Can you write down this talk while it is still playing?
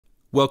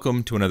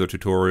Welcome to another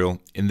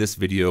tutorial. In this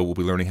video, we'll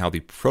be learning how the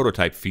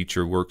prototype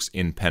feature works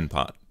in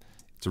Penpot.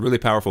 It's a really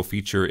powerful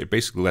feature. It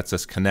basically lets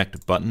us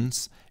connect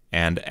buttons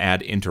and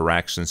add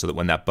interaction so that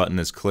when that button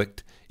is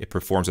clicked, it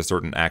performs a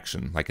certain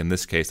action. Like in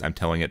this case, I'm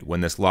telling it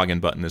when this login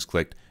button is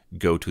clicked,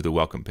 go to the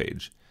welcome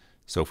page.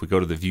 So if we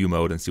go to the view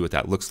mode and see what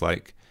that looks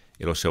like,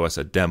 it'll show us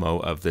a demo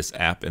of this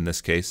app in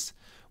this case,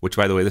 which,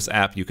 by the way, this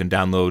app you can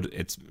download.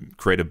 It's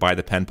created by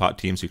the Penpot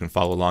team, so you can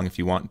follow along if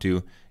you want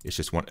to. It's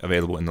just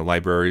available in the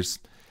libraries.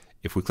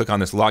 If we click on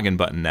this login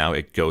button now,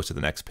 it goes to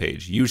the next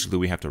page. Usually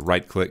we have to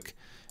right click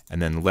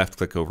and then left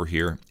click over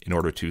here in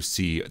order to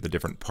see the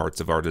different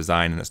parts of our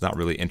design, and it's not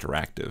really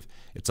interactive.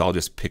 It's all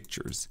just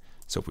pictures.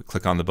 So if we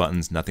click on the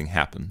buttons, nothing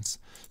happens.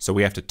 So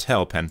we have to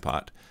tell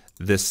Penpot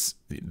this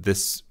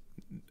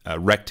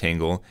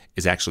rectangle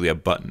is actually a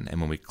button,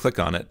 and when we click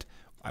on it,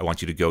 I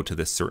want you to go to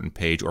this certain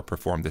page or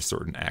perform this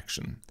certain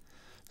action.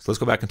 So let's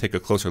go back and take a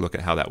closer look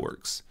at how that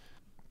works.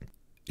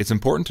 It's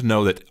important to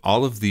know that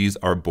all of these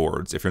are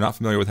boards. If you're not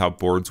familiar with how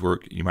boards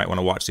work, you might want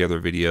to watch the other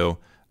video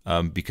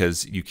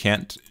because you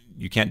can't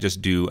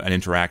just do an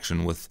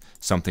interaction with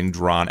something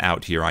drawn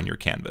out here on your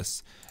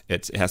canvas.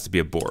 It has to be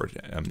a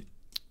board.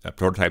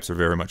 Prototypes are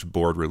very much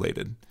board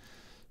related.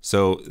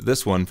 So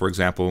this one, for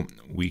example,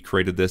 we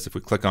created this. If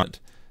we click on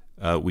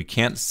it, we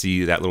can't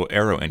see that little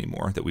arrow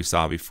anymore that we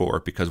saw before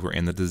because we're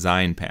in the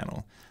design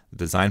panel. The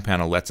design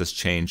panel lets us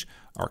change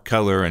our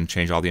color and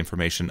change all the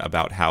information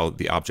about how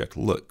the object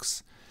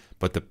looks.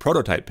 But the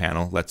prototype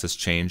panel lets us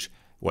change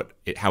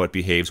how it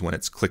behaves when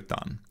it's clicked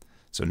on.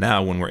 So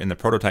now when we're in the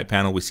prototype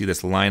panel, we see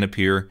this line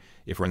appear.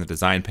 If we're in the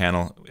design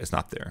panel, it's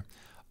not there.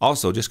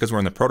 Also, just because we're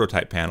in the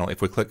prototype panel,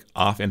 if we click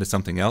off into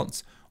something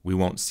else, we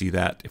won't see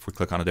that. If we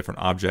click on a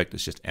different object,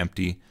 it's just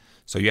empty.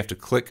 So you have to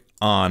click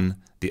on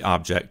the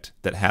object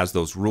that has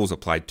those rules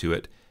applied to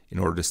it in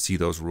order to see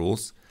those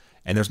rules.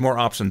 And there's more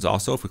options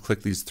also. If we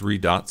click these three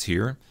dots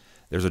here,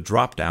 there's a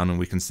drop down, and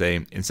we can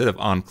say, instead of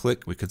on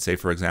click, we could say,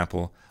 for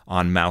example,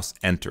 on mouse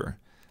enter.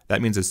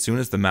 That means as soon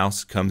as the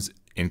mouse comes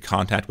in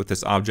contact with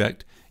this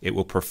object, it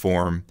will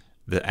perform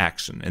the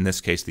action. In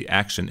this case, the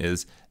action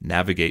is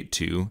navigate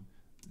to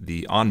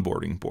the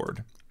onboarding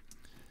board.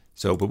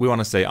 But we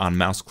want to say on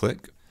mouse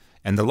click.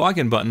 And the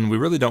login button, we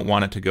really don't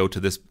want it to go to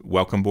this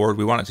welcome board.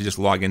 We want it to just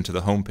log into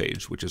the home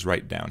page, which is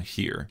right down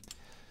here.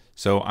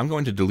 So I'm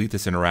going to delete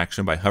this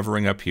interaction by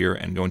hovering up here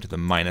and going to the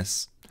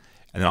minus,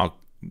 and then I'll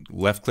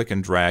left click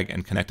and drag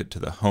and connect it to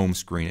the home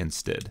screen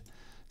instead.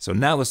 So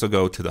now this will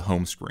go to the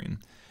home screen,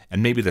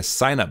 and maybe the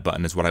sign up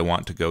button is what I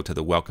want to go to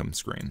the welcome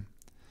screen.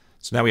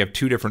 So now we have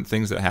two different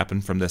things that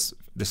happen from this.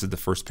 This is the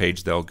first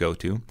page they'll go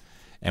to,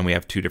 and we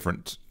have two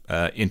different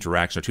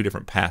interactions, or two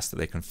different paths that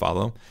they can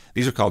follow.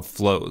 These are called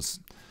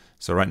flows.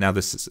 So right now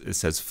it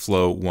says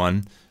flow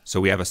 1, so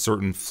we have a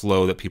certain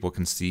flow that people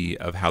can see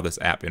of how this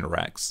app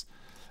interacts.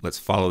 Let's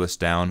follow this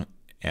down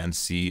and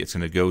see. It's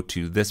going to go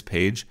to this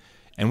page,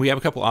 and we have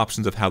a couple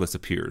options of how this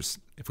appears.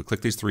 If we click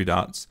these three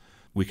dots,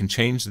 we can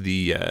change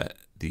the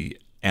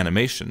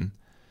animation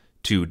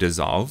to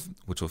dissolve,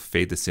 which will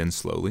fade this in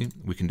slowly.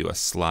 We can do a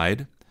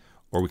slide,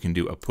 or we can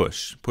do a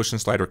push. Push and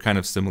slide are kind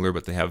of similar,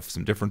 but they have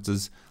some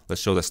differences.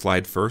 Let's show the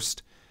slide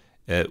first.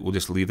 We'll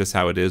just leave this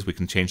how it is. We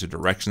can change the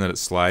direction that it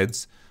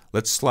slides.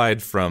 Let's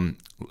slide from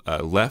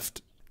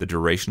left. The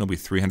duration will be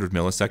 300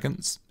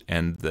 milliseconds,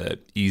 and the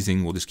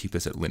easing, we'll just keep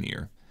this at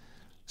linear.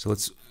 So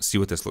let's see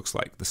what this looks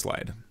like, the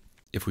slide.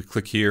 If we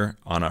click here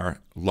on our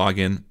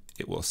login,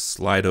 it will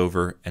slide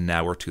over, and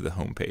now we're to the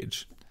home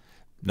page.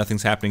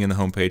 Nothing's happening in the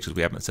home page because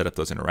we haven't set up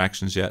those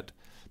interactions yet,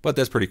 but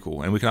that's pretty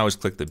cool. And we can always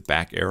click the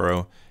back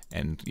arrow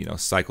and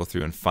cycle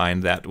through and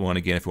find that one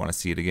again if we want to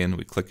see it again.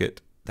 We click it.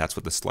 That's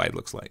what the slide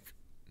looks like.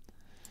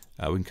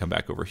 We can come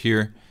back over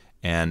here,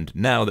 and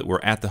now that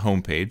we're at the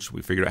home page,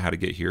 we figured out how to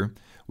get here.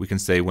 We can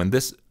say when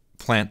this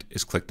plant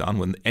is clicked on,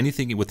 when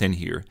anything within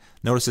here,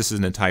 notice this is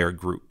an entire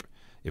group.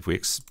 If we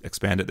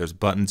expand it, there's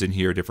buttons in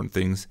here, different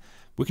things.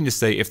 We can just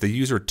say if the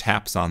user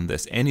taps on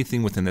this,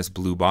 anything within this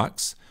blue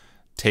box,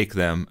 take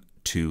them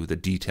to the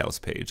details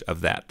page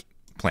of that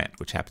plant,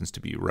 which happens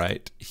to be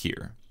right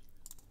here.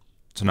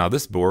 So now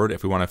this board,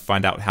 if we want to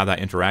find out how that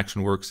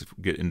interaction works, if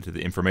we get into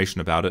the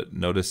information about it,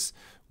 notice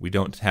we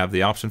don't have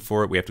the option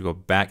for it. We have to go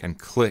back and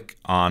click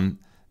on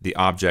the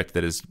object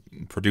that is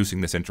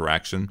producing this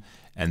interaction,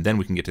 and then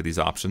we can get to these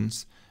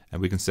options.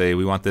 And we can say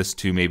we want this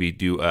to maybe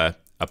do a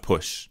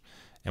push,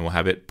 and we'll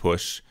have it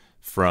push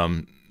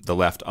from the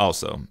left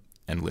also,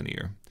 and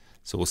linear.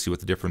 So we'll see what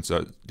the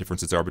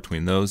differences are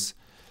between those.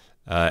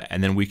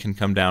 And then we can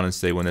come down and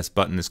say when this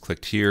button is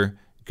clicked here,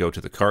 go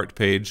to the cart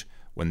page.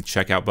 When the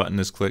checkout button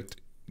is clicked,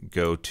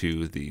 go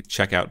to the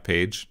checkout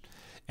page.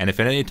 And if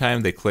at any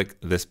time they click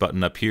this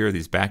button up here,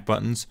 these back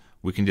buttons,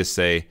 we can just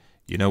say,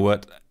 you know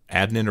what,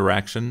 add an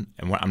interaction.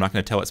 And I'm not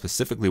going to tell it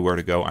specifically where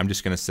to go. I'm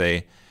just going to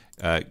say,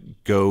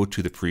 go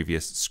to the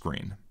previous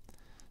screen.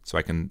 So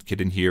I can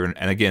get in here.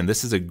 And again,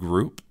 this is a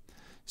group.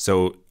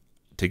 So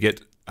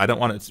I don't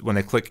want it when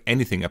they click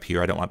anything up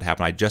here. I don't want it to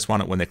happen. I just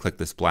want it when they click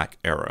this black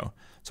arrow.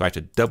 So I have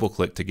to double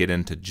click to get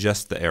into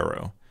just the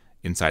arrow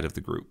inside of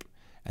the group.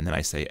 And then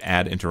I say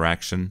add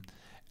interaction.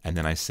 and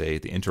then I say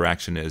the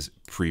interaction is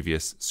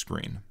previous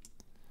screen.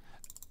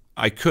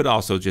 I could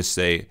also just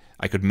say,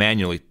 I could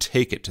manually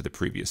take it to the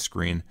previous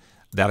screen.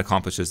 That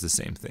accomplishes the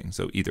same thing,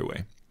 so either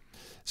way.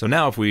 So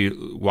now if we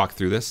walk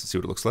through this, see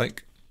what it looks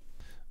like.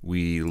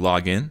 We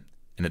log in,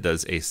 and it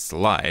does a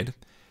slide.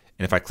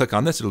 And if I click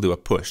on this, it'll do a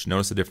push.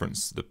 Notice the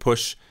difference. The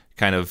push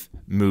kind of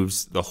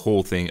moves the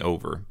whole thing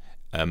over.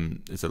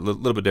 It's a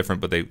little bit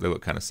different, but they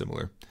look kind of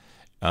similar.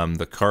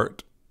 The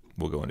cart,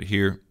 we'll go into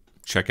here,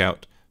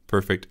 checkout,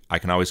 perfect. I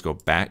can always go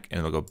back, and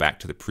it'll go back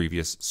to the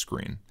previous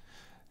screen.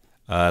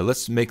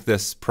 Let's make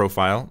this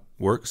profile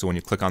work. So when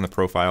you click on the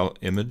profile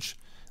image,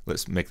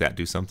 let's make that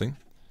do something.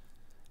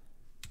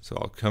 So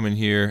I'll come in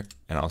here,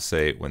 and I'll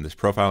say when this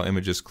profile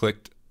image is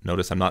clicked,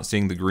 notice I'm not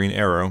seeing the green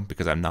arrow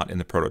because I'm not in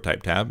the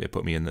prototype tab. It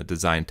put me in the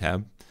design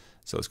tab.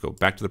 So let's go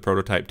back to the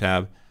prototype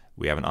tab.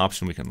 We have an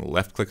option we can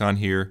left click on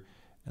here,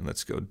 and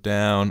let's go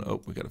down.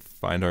 Oh, we got to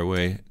find our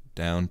way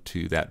down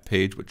to that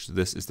page, which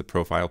this is the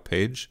profile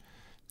page.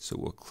 So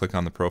we'll click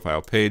on the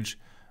profile page.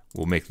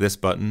 We'll make this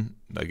button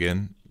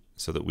again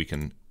so that we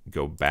can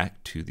go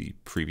back to the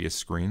previous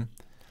screen.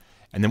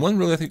 And then one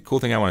really cool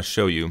thing I want to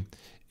show you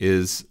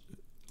is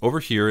over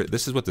here,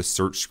 this is what the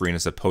search screen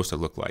is supposed to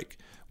look like.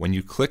 When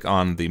you click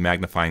on the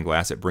magnifying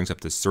glass, it brings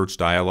up the search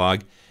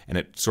dialog, and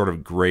it sort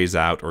of grays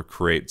out or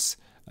creates,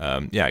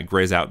 it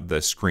grays out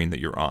the screen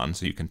that you're on,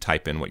 so you can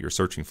type in what you're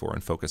searching for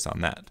and focus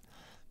on that.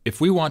 If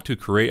we want to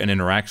create an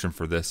interaction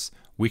for this,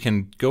 we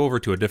can go over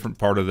to a different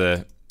part of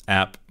the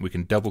app. We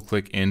can double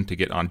click in to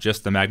get on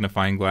just the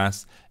magnifying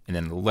glass, and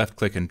then left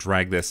click and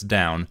drag this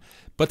down.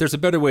 But there's a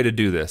better way to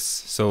do this.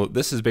 So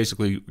this is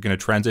basically going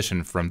to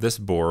transition from this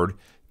board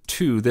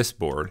to this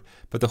board,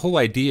 but the whole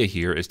idea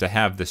here is to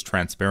have this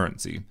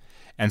transparency.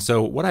 And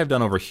so what I've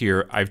done over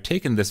here, I've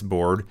taken this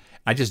board,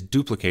 I just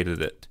duplicated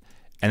it,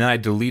 and then I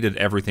deleted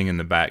everything in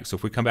the back. So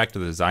if we come back to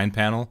the design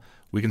panel,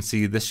 we can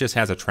see this just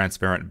has a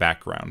transparent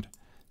background.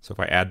 So if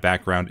I add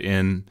background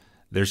in,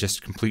 there's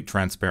just complete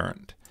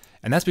transparent.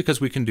 And that's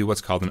because we can do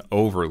what's called an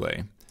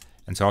overlay.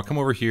 And so I'll come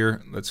over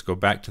here, let's go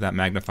back to that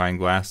magnifying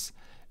glass,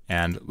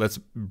 and let's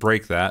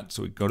break that.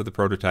 So we go to the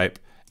prototype,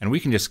 and we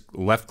can just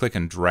left click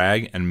and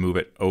drag and move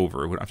it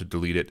over. We don't have to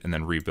delete it and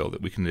then rebuild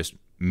it. We can just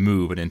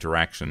move an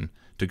interaction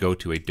to go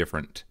to a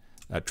different,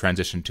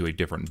 transition to a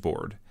different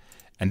board.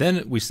 And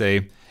then we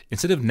say,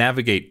 instead of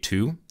navigate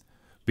to,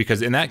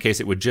 because in that case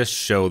it would just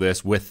show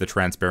this with the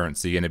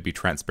transparency and it'd be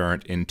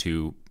transparent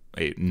into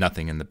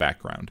nothing in the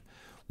background.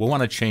 We'll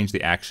want to change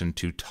the action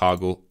to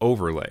toggle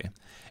overlay.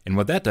 And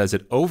what that does,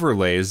 it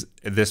overlays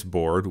this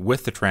board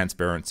with the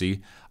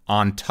transparency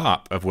on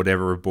top of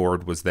whatever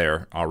board was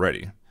there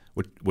already,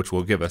 which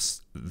will give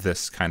us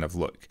this kind of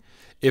look.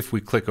 If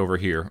we click over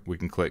here, we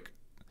can click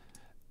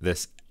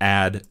this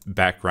add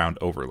background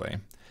overlay.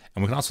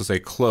 And we can also say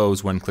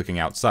close when clicking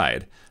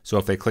outside. So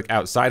if they click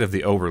outside of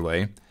the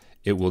overlay,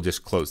 it will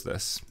just close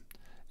this.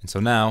 And so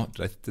now,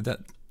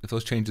 if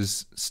those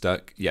changes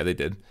stuck? Yeah, they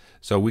did.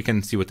 So we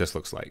can see what this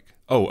looks like.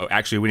 Oh,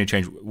 actually we need to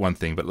change one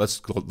thing, but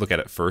let's look at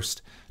it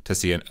first to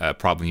see a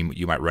problem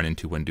you might run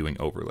into when doing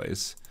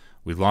overlays.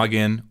 We log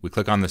in, we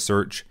click on the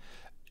search,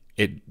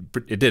 it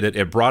did it.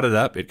 It brought it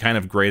up. It kind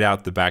of grayed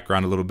out the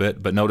background a little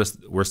bit, but notice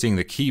we're seeing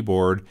the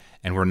keyboard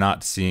and we're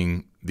not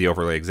seeing the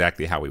overlay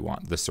exactly how we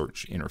want, the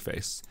search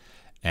interface.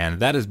 And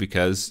that is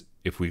because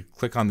if we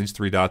click on these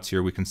three dots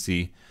here, we can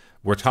see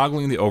we're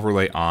toggling the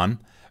overlay on,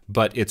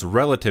 but it's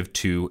relative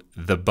to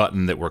the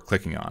button that we're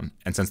clicking on.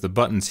 And since the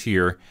button's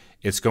here,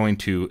 it's going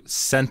to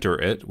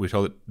center it. We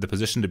told it the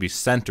position to be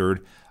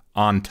centered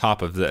on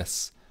top of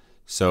this.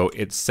 So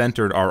it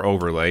centered our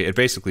overlay. It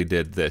basically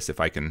did this, if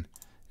I can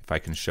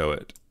show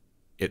it.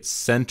 It's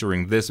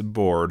centering this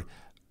board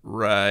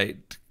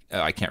right,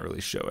 I can't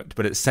really show it,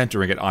 but it's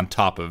centering it on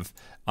top of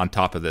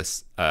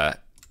this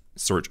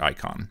search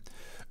icon.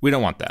 We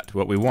don't want that.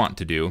 What we want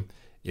to do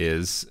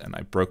is, and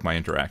I broke my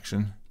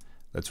interaction,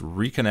 let's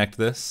reconnect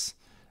this.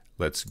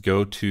 Let's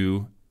go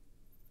to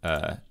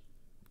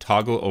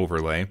toggle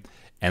overlay,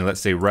 and let's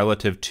say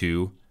relative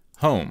to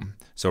home.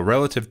 So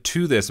relative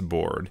to this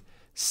board,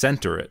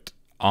 center it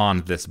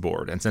on this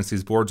board. And since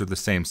these boards are the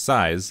same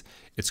size,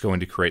 it's going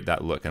to create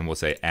that look. And we'll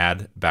say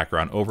add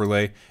background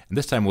overlay. And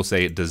this time we'll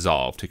say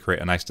dissolve to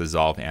create a nice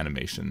dissolve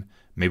animation.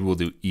 Maybe we'll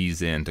do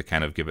ease in to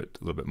kind of give it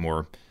a little bit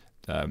more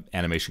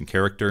animation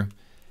character.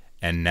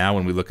 And now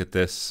when we look at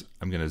this,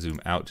 I'm going to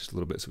zoom out just a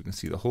little bit so we can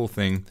see the whole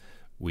thing.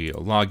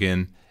 We'll log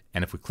in,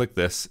 and if we click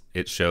this,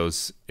 it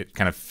shows, it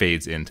kind of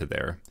fades into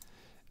there.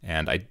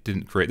 And I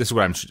didn't create, this is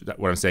what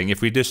I'm saying.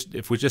 If we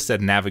just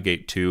said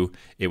navigate to,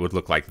 it would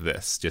look like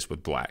this, just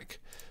with black.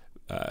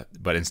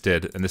 But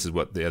instead, and this is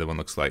what the other one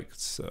looks like.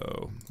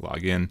 So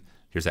log in,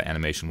 here's that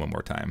animation one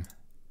more time.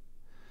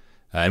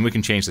 And we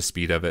can change the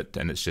speed of it,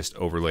 and it's just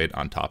overlaid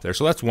on top there.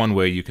 So that's one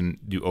way you can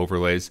do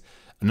overlays.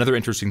 Another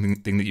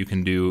interesting thing that you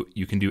can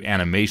do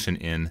animation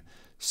in.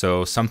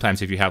 So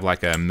sometimes if you have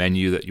like a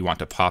menu that you want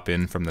to pop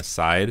in from the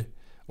side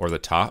or the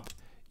top,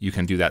 you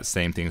can do that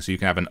same thing. So you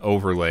can have an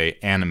overlay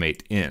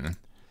animate in.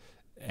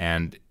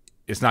 And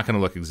it's not going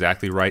to look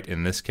exactly right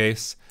in this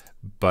case,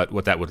 but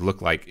what that would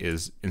look like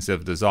is instead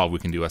of dissolve, we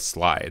can do a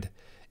slide.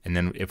 And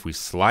then if we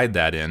slide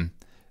that in,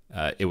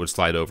 it would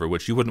slide over,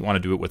 which you wouldn't want to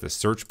do it with a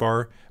search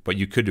bar, but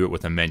you could do it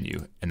with a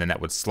menu. And then that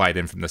would slide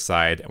in from the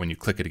side, and when you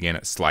click it again,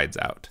 it slides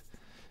out.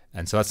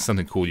 And so that's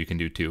something cool you can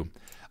do too.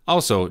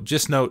 Also,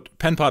 just note,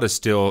 Penpot is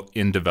still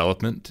in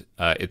development.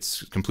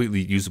 It's completely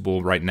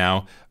usable right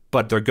now,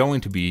 but they're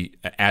going to be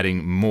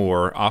adding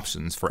more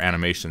options for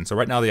animation. So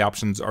right now the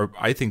options are,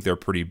 I think they're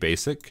pretty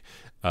basic.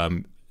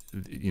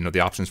 You know,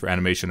 the options for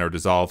animation are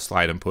dissolve,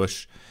 slide, and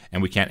push,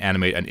 and we can't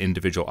animate an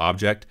individual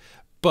object.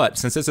 But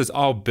since this is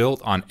all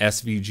built on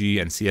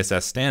SVG and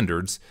CSS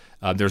standards,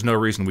 there's no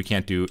reason we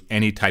can't do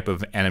any type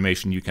of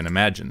animation you can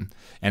imagine.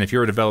 And if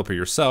you're a developer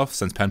yourself,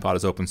 since Penpot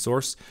is open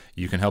source,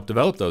 you can help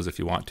develop those if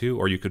you want to,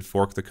 or you could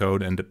fork the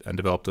code and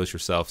develop those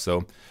yourself.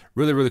 So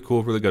really, really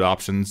cool, really good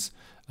options.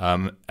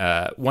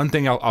 One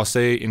thing I'll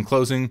say in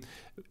closing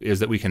is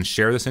that we can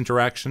share this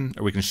interaction,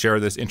 or we can share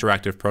this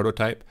interactive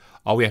prototype.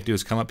 All we have to do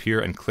is come up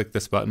here and click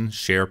this button,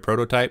 Share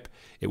Prototype.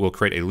 It will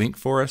create a link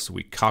for us.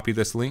 We copy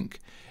this link,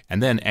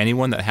 and then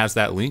anyone that has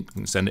that link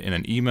can send it in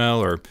an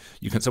email, or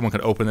someone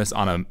could open this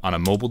on a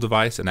mobile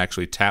device and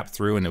actually tap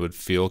through, and it would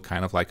feel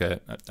kind of like a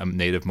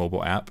native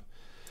mobile app.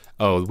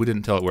 Oh, we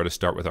didn't tell it where to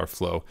start with our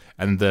flow.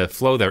 And the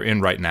flow they're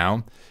in right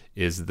now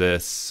is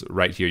this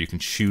right here. You can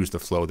choose the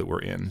flow that we're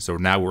in. So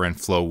now we're in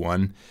flow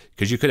 1,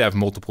 because you could have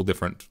multiple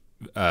different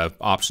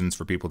options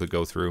for people to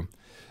go through.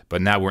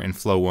 But now we're in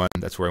flow 1.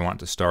 That's where I want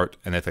to start.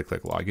 And if I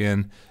click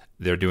login,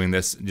 they're doing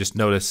this. Just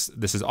notice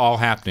this is all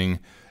happening.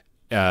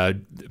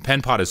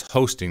 Penpot is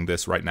hosting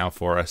this right now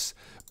for us,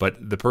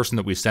 but the person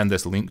that we send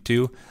this link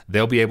to,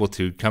 they'll be able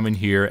to come in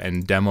here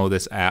and demo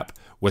this app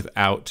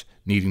without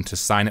needing to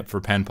sign up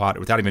for Penpot,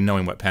 without even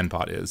knowing what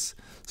Penpot is.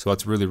 So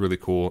that's really, really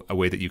cool, a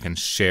way that you can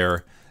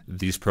share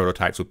these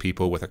prototypes with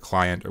people, with a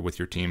client, or with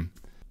your team.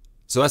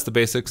 So that's the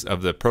basics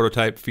of the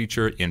prototype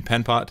feature in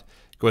Penpot.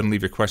 Go ahead and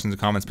leave your questions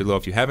and comments below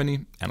if you have any,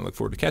 and I look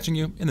forward to catching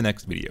you in the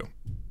next video.